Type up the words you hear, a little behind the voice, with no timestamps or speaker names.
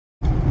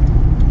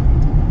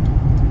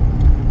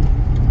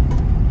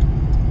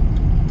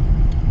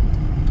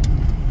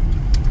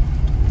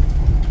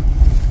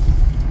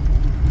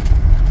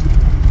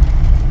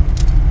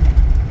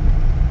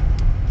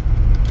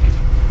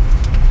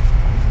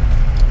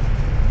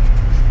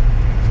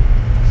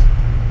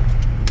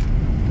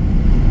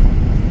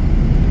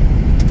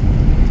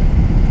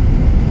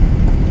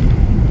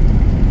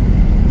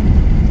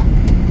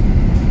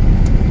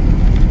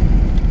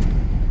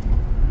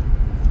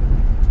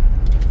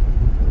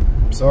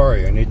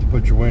Sorry, I need to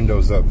put your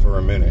windows up for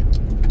a minute.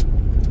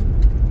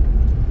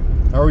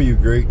 How are you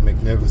great,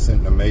 magnificent,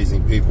 and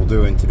amazing people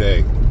doing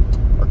today?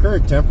 Our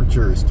current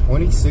temperature is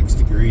 26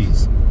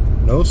 degrees.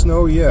 No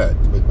snow yet,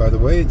 but by the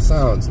way it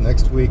sounds,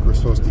 next week we're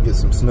supposed to get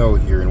some snow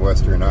here in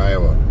western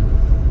Iowa.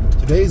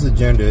 Today's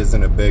agenda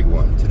isn't a big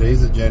one.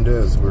 Today's agenda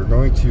is we're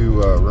going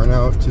to run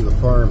out to the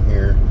farm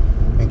here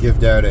and give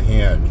Dad a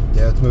hand.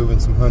 Dad's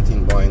moving some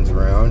hunting blinds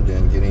around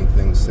and getting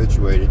things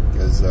situated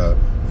because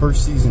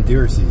first season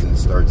deer season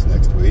starts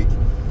next week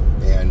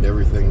and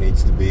everything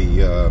needs to be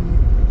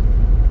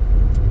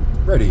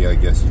ready, I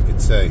guess you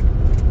could say.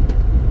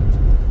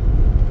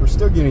 We're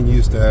still getting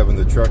used to having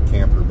the truck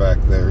camper back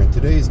there, and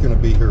today's going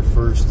to be her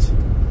first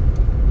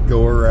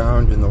go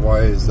around in the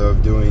wise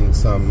of doing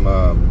some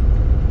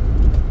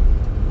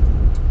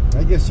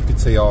I guess you could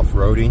say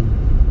off-roading,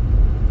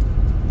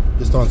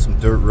 just on some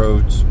dirt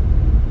roads,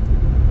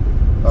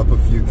 up a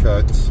few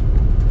cuts,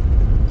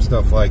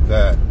 stuff like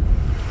that.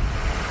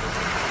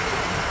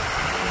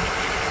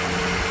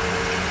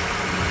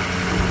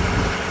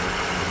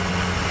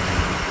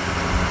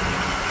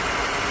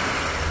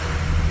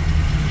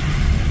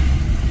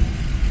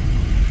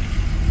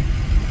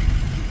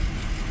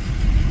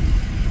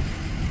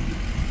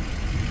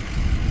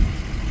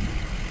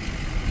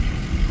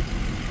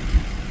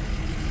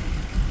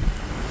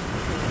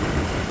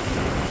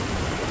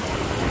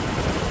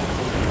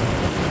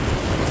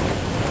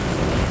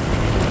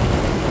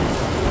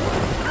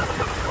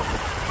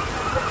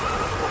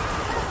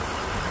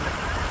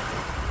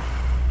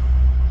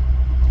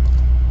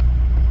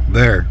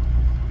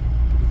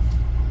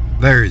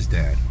 There is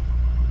Dad.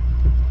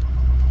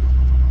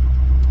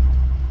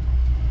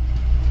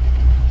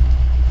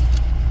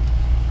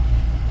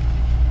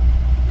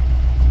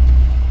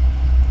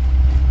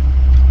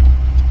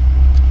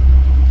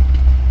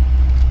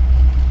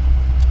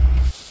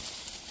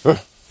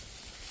 Want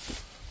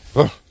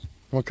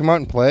to come out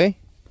and play?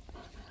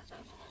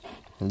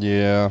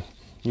 Yeah,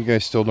 you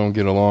guys still don't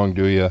get along,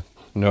 do you?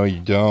 No,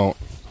 you don't.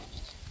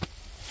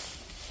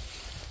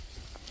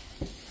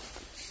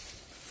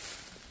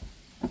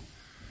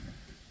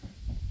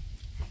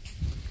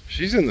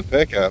 She's in the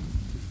pickup.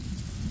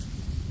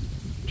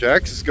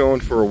 Jax is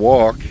going for a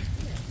walk.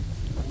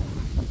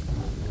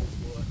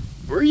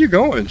 Where are you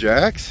going,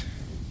 Jax?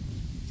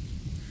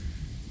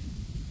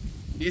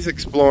 He's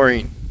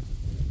exploring.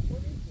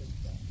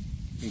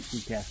 AC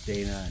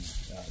Cascadena.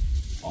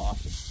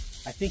 Awesome.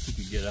 I think you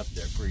could get up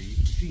there pretty.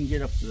 If you can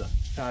get up to the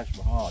Taj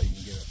Mahal, you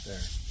can get up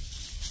there.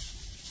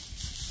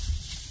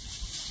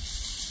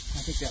 I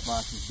think that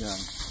box is done.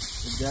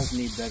 It does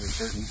need better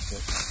curtains,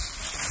 but.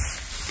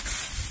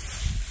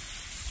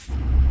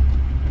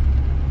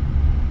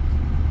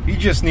 He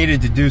just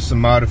needed to do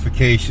some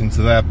modifications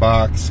to that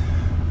box,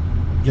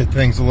 get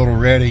things a little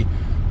ready,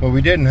 but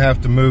we didn't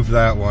have to move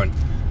that one.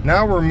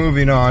 Now we're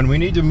moving on. We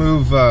need to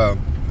move a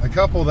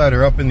couple that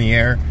are up in the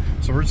air,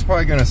 so we're just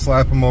probably going to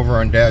slap them over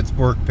on Dad's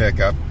work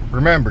pickup.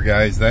 Remember,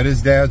 guys, that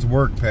is Dad's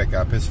work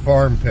pickup, his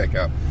farm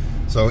pickup.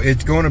 So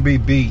it's going to be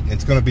beat.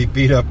 It's going to be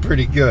beat up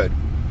pretty good.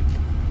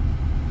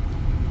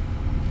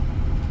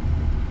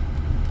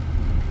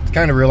 It's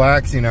kind of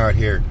relaxing out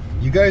here.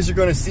 You guys are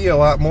going to see a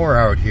lot more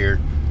out here.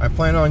 I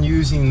plan on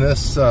using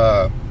this,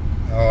 I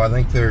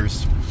think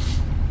there's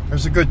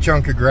a good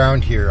chunk of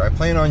ground here. I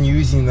plan on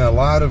using a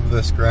lot of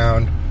this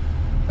ground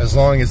as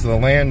long as the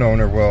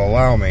landowner will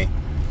allow me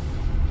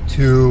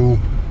to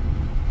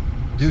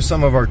do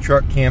some of our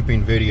truck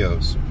camping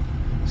videos.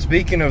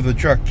 Speaking of the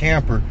truck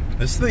camper,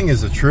 this thing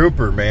is a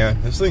trooper,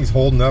 man. This thing's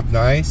holding up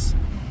nice.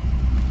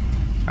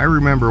 I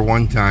remember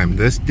one time,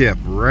 this dip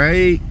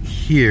right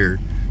here,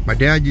 my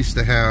dad used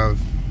to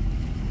have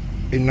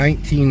a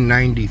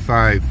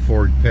 1995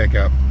 Ford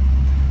pickup.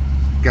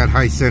 Got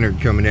high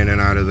centered coming in and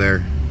out of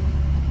there.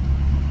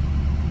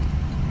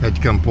 Had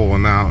to come pull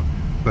him out.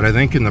 But I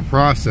think in the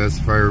process,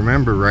 if I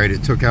remember right,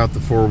 it took out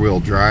the four-wheel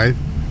drive.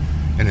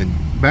 And then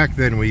back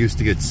then we used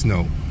to get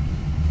snow.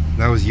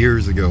 That was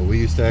years ago. We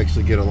used to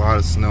actually get a lot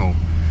of snow.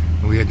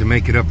 And we had to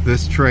make it up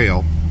this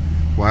trail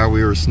while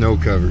we were snow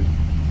covered.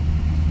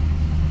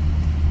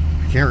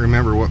 I can't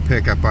remember what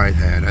pickup I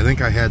had. I think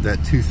I had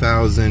that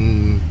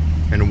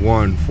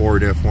 2001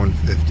 Ford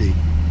F-150.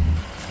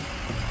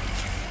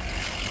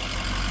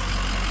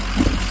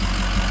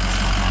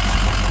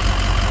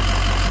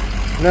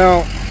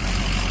 Now,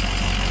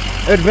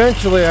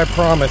 eventually I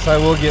promise I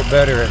will get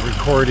better at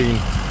recording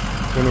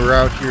when we're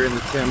out here in the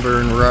timber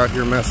and we're out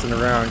here messing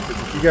around.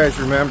 Because if you guys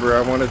remember,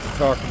 I wanted to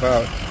talk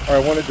about, or I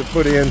wanted to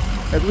put in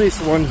at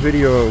least one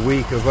video a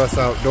week of us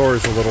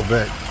outdoors a little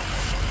bit.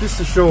 Just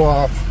to show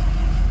off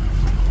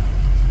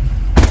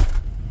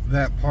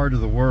that part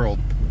of the world.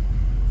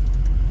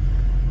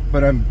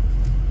 But I'm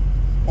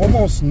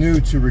almost new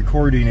to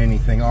recording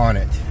anything on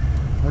it.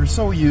 We're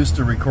so used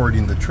to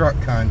recording the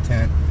truck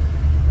content,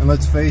 and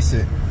let's face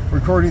it,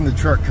 recording the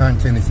truck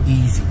content is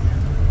easy.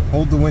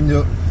 Hold the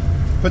window,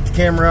 put the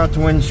camera out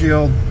the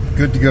windshield,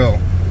 good to go.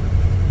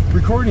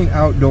 Recording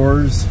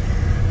outdoors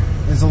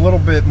is a little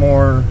bit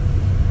more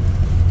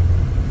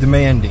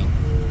demanding,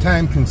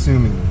 time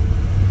consuming.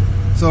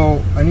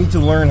 So I need to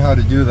learn how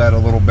to do that a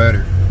little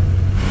better.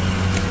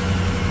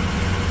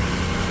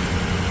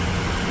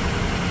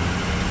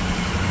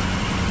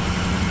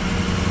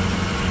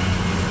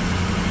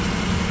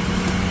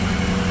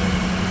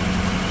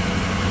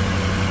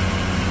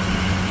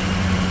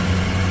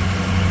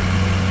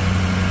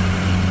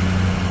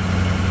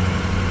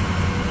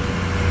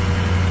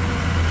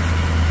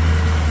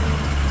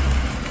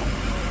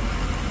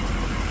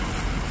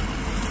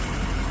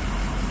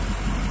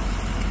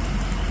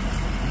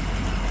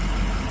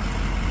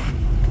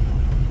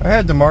 I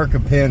had to mark a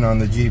pin on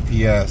the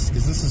GPS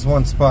because this is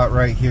one spot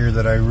right here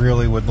that I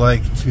really would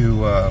like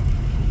to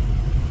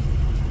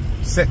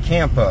set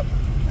camp up.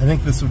 I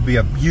think this would be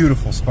a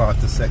beautiful spot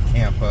to set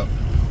camp up.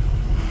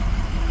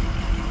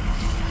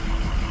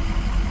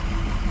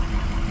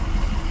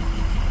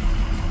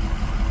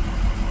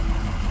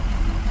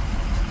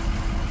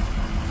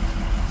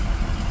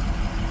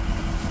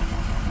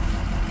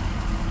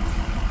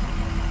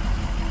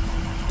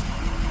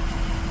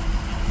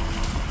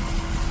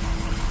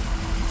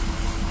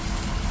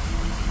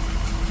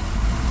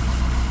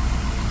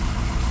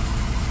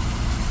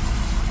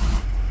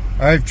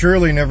 I've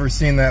truly never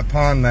seen that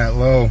pond that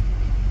low.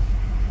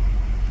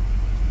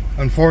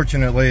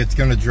 Unfortunately, it's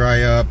going to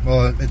dry up.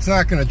 Well, it's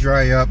not going to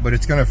dry up, but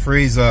it's going to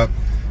freeze up.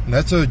 And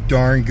that's a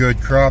darn good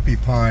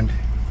crappie pond.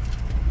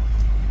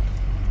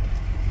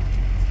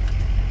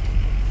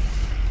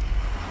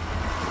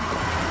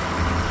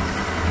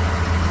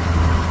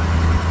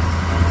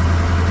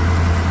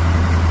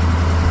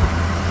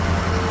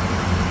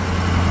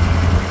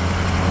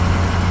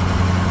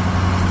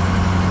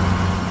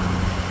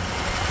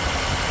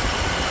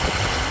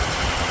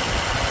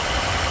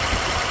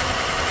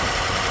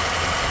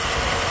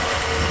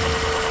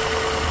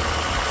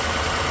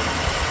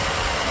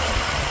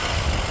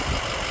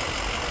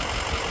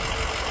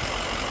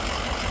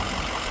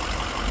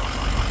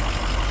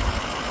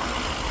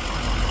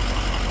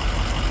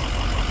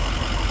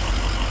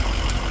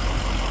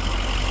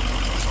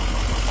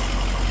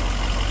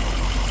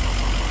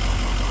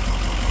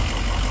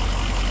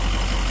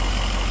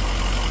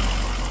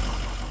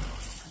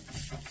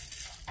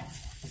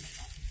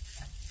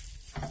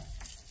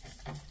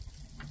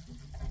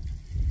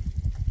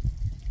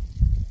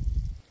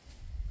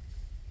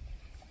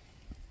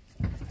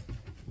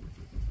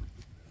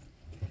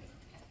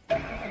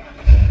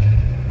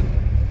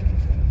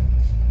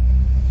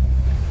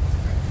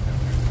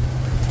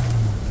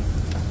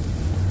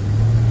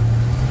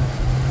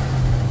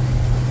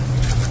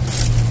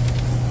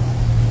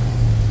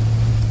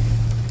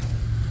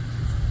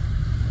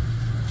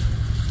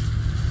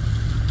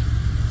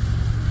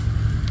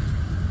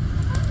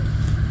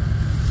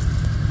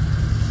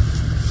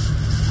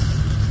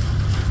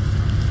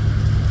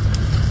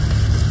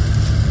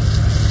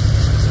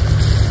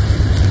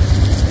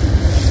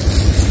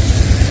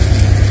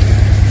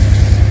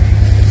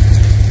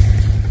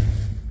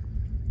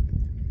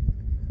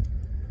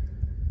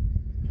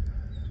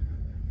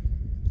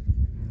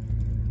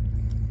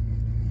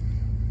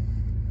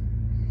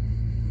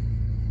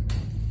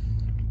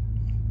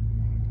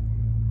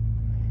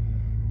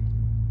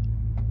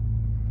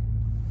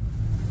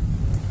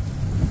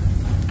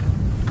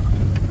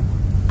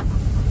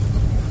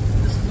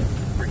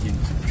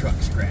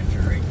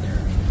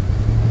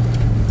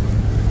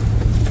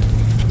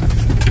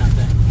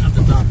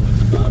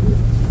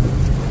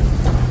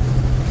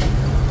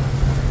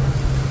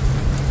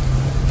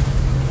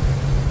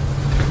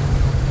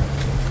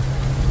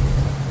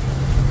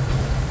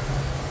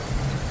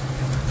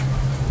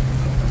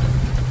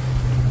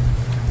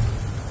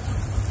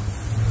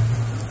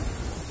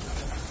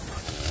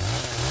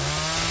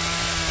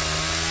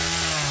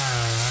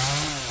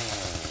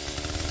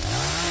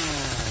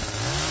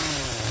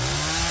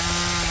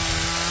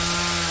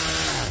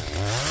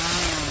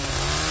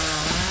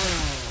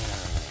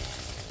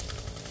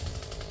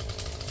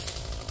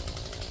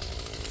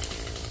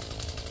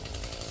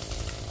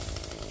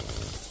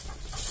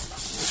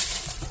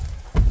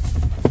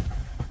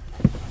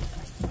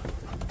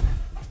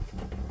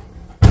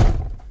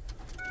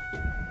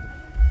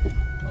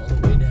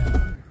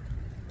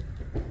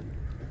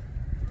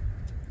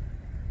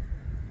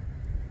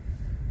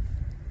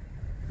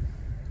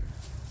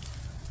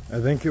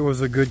 I think it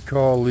was a good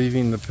call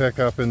leaving the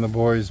pickup and the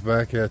boys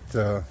back at,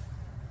 well,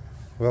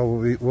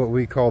 what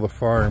we call the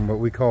farm, what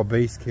we call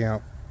base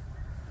camp,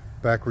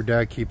 back where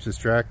Dad keeps his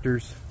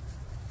tractors.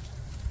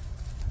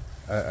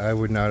 I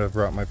would not have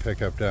brought my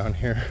pickup down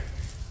here.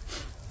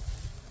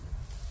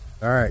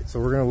 Alright, so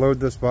we're going to load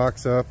this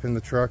box up in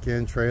the truck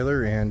and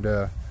trailer, and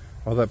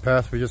all that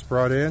path we just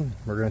brought in,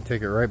 we're going to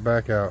take it right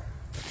back out.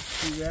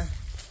 Yeah.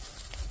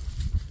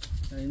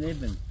 I mean, they've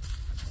been...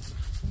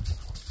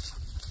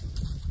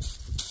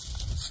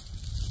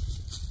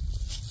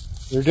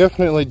 They're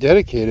definitely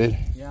dedicated.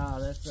 Yeah,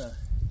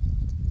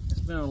 it's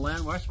been a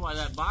land. That's why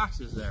that box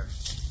is there.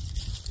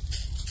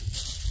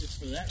 Just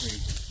for that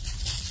reason.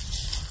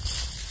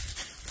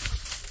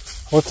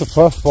 What's a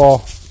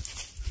puffball?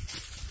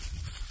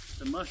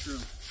 It's a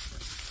mushroom.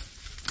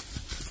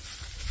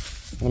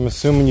 I'm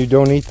assuming you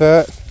don't eat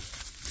that?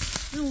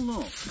 I don't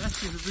know.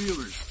 Ask the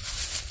viewers.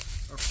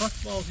 Are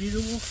puffballs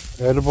eatable?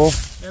 Edible.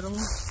 Edible?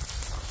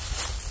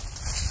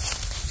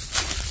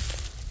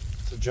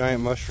 It's a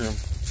giant mushroom.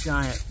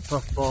 Giant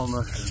puffball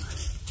mushroom.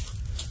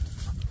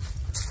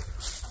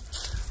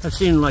 I've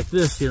seen them like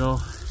this, you know.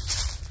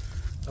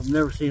 I've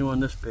never seen one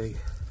this big.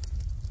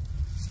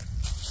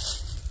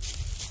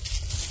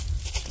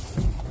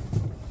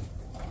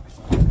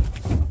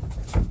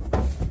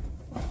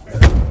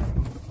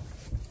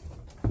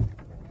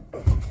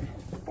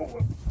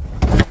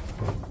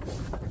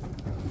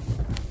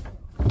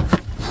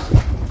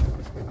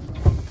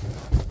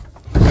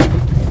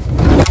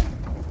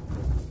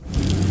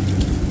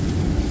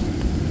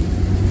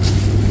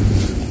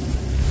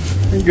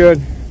 You're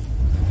good.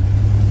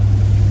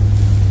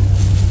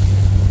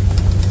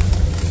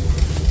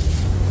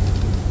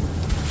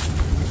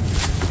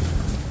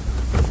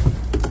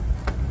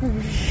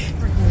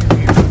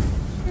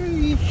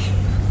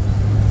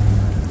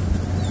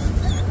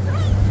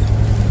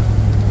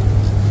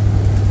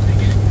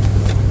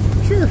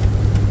 Sure.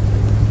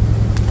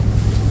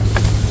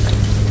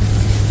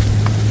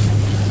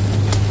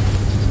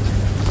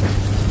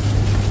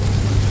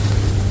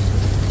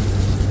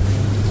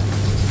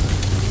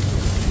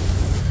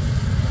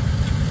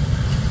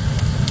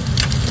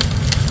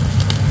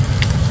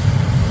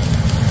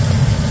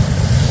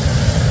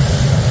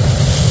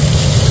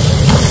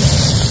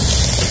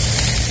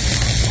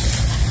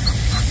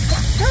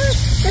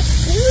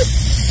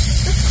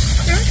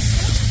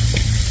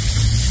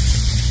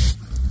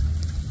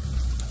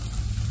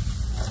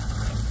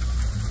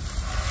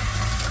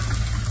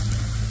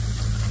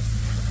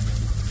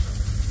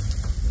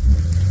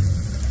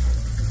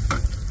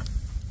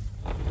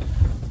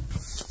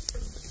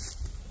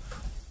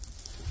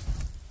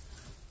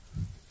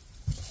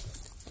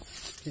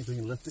 Think we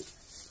can lift it?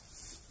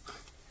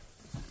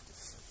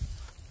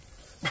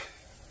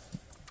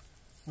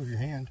 Move your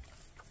hand.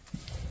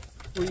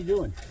 What are you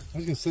doing? I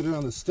was gonna sit it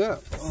on the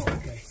step. Oh,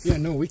 okay. Yeah,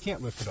 no, we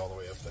can't lift it all the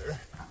way up there.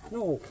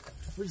 No,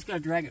 we just gotta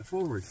drag it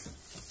forward.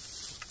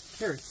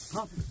 Here,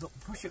 pump,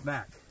 push it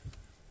back.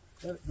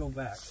 Let it go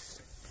back.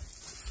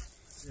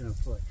 In a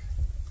foot.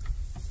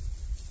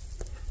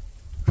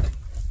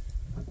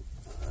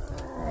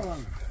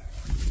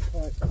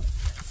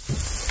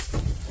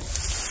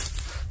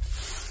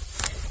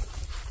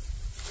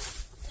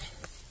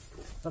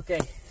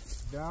 Okay.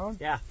 Down?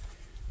 Yeah.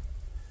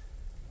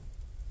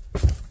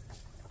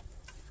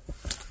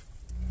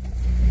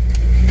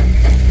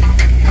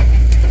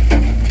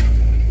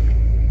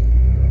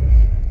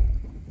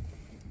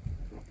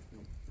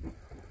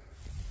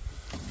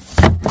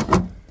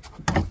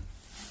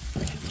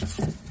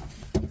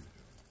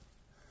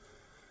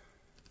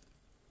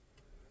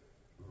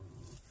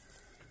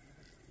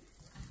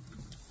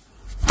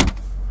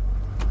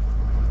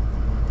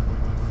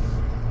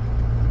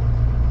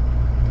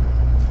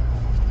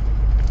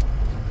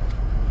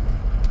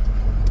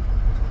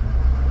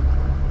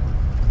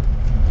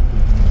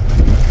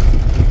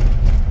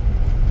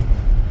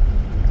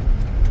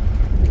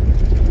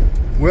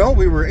 Well,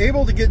 we were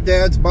able to get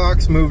Dad's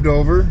box moved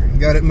over,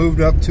 got it moved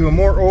up to a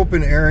more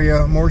open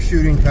area, more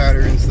shooting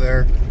patterns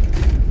there.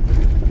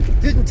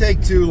 Didn't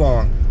take too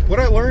long. What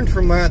I learned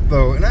from that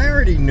though, and I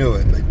already knew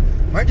it, but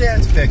my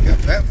dad's pickup,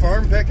 that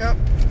farm pickup,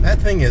 that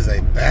thing is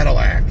a battle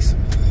axe.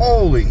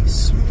 Holy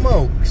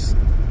smokes.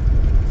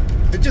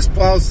 It just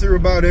plows through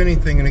about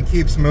anything and it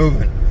keeps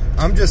moving.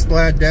 I'm just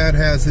glad Dad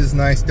has his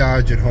nice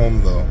Dodge at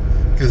home though,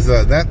 because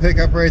that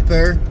pickup right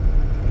there,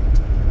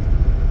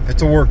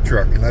 it's a work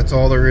truck, and that's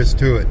all there is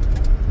to it.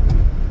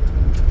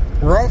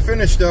 We're all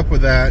finished up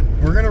with that.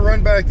 We're going to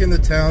run back into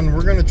town.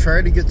 We're going to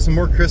try to get some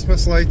more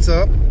Christmas lights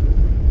up.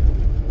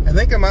 I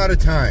think I'm out of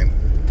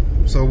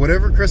time. So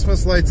whatever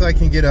Christmas lights I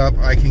can get up,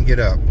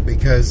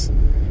 because,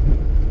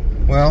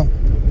 well,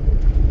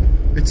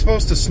 it's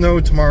supposed to snow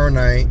tomorrow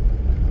night,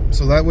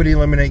 so that would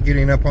eliminate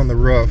getting up on the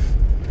roof.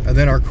 And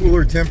then our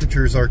cooler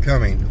temperatures are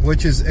coming,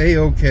 which is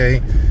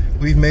a-okay.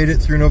 We've made it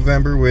through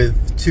November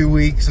with 2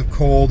 weeks of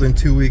cold and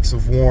 2 weeks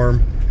of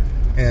warm,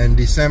 and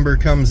December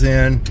comes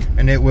in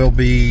and it will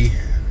be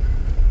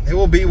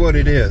what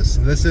it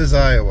is. This is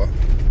Iowa.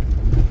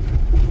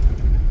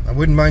 I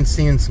wouldn't mind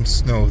seeing some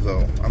snow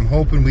though. I'm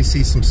hoping we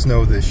see some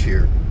snow this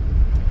year.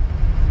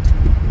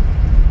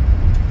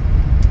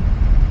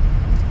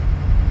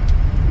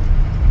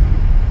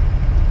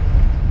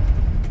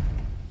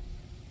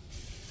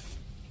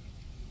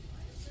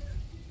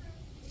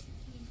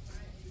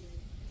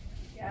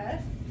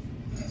 Yes.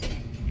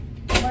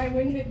 Why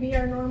wouldn't it be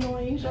our normal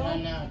angel? I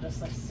don't know, it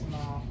just looks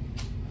small.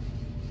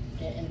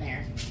 Get in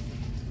there.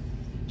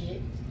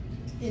 Get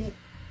in.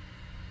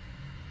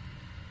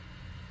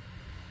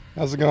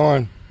 How's it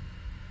going?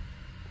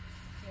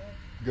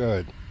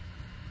 Good.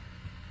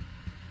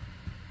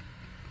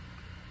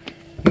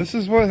 This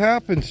is what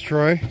happens,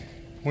 Troy,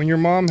 when your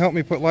mom helped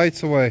me put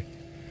lights away.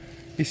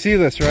 You see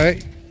this,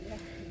 right? Yeah.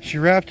 She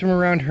wrapped them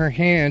around her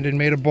hand and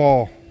made a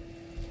ball.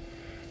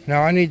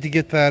 Now I need to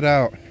get that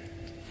out.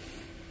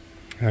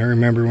 I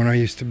remember when I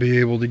used to be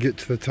able to get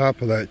to the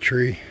top of that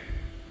tree.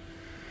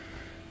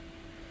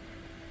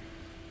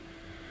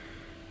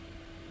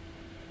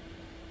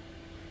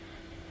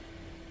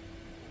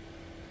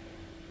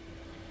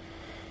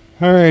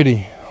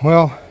 Alrighty,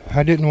 well,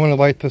 I didn't want to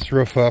light this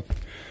roof up,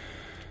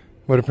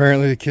 but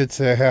apparently the kids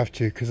say I have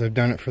to because I've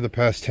done it for the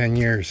past 10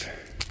 years.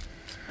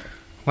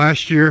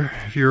 Last year,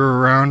 if you were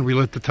around, we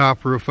lit the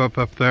top roof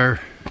up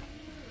there.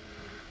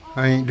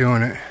 I ain't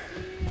doing it.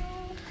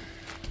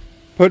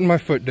 Putting my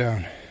foot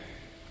down.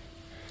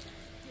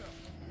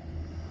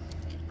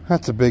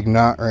 That's a big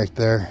knot right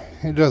there.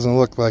 It doesn't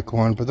look like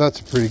one, but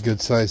that's a pretty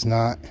good sized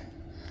knot.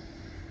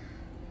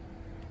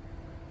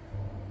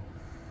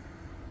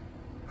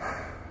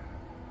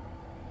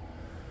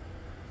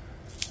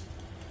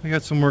 I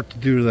got some work to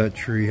do to that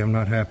tree. I'm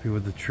not happy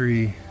with the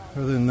tree.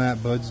 Other than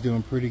that, Bud's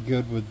doing pretty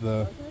good with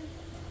the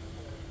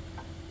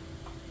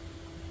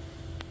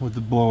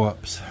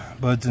blow-ups.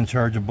 Bud's in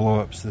charge of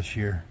blow-ups this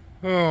year.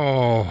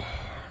 Oh,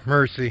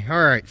 mercy.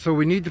 Alright, so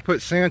we need to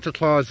put Santa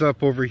Claus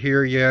up over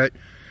here yet.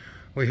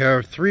 We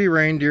have 3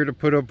 reindeer to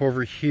put up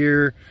over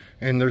here,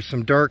 and there's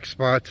some dark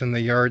spots in the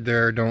yard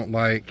there I don't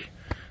like.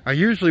 I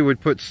usually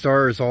would put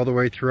stars all the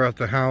way throughout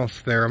the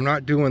house there. I'm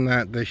not doing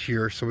that this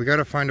year, so we got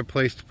to find a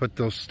place to put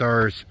those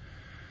stars.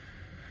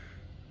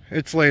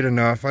 It's late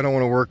enough. I don't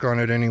want to work on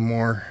it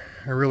anymore.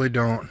 I really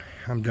don't.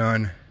 I'm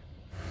done.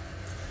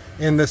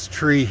 In this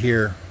tree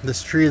here,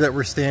 this tree that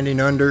we're standing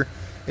under,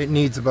 it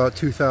needs about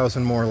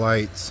 2,000 more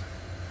lights.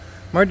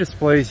 My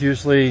display is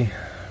usually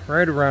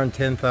right around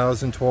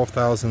 10,000,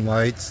 12,000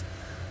 lights.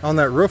 On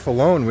that roof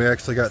alone, we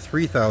actually got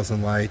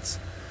 3,000 lights.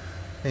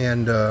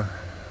 And,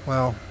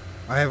 well,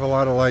 I have a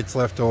lot of lights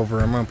left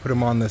over. I'm going to put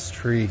them on this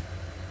tree.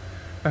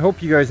 I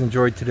hope you guys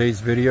enjoyed today's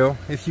video.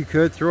 If you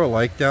could, throw a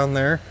like down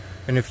there.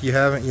 And if you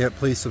haven't yet,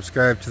 please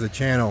subscribe to the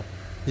channel.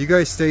 You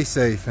guys stay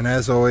safe, and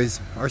as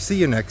always, I'll see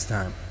you next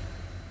time.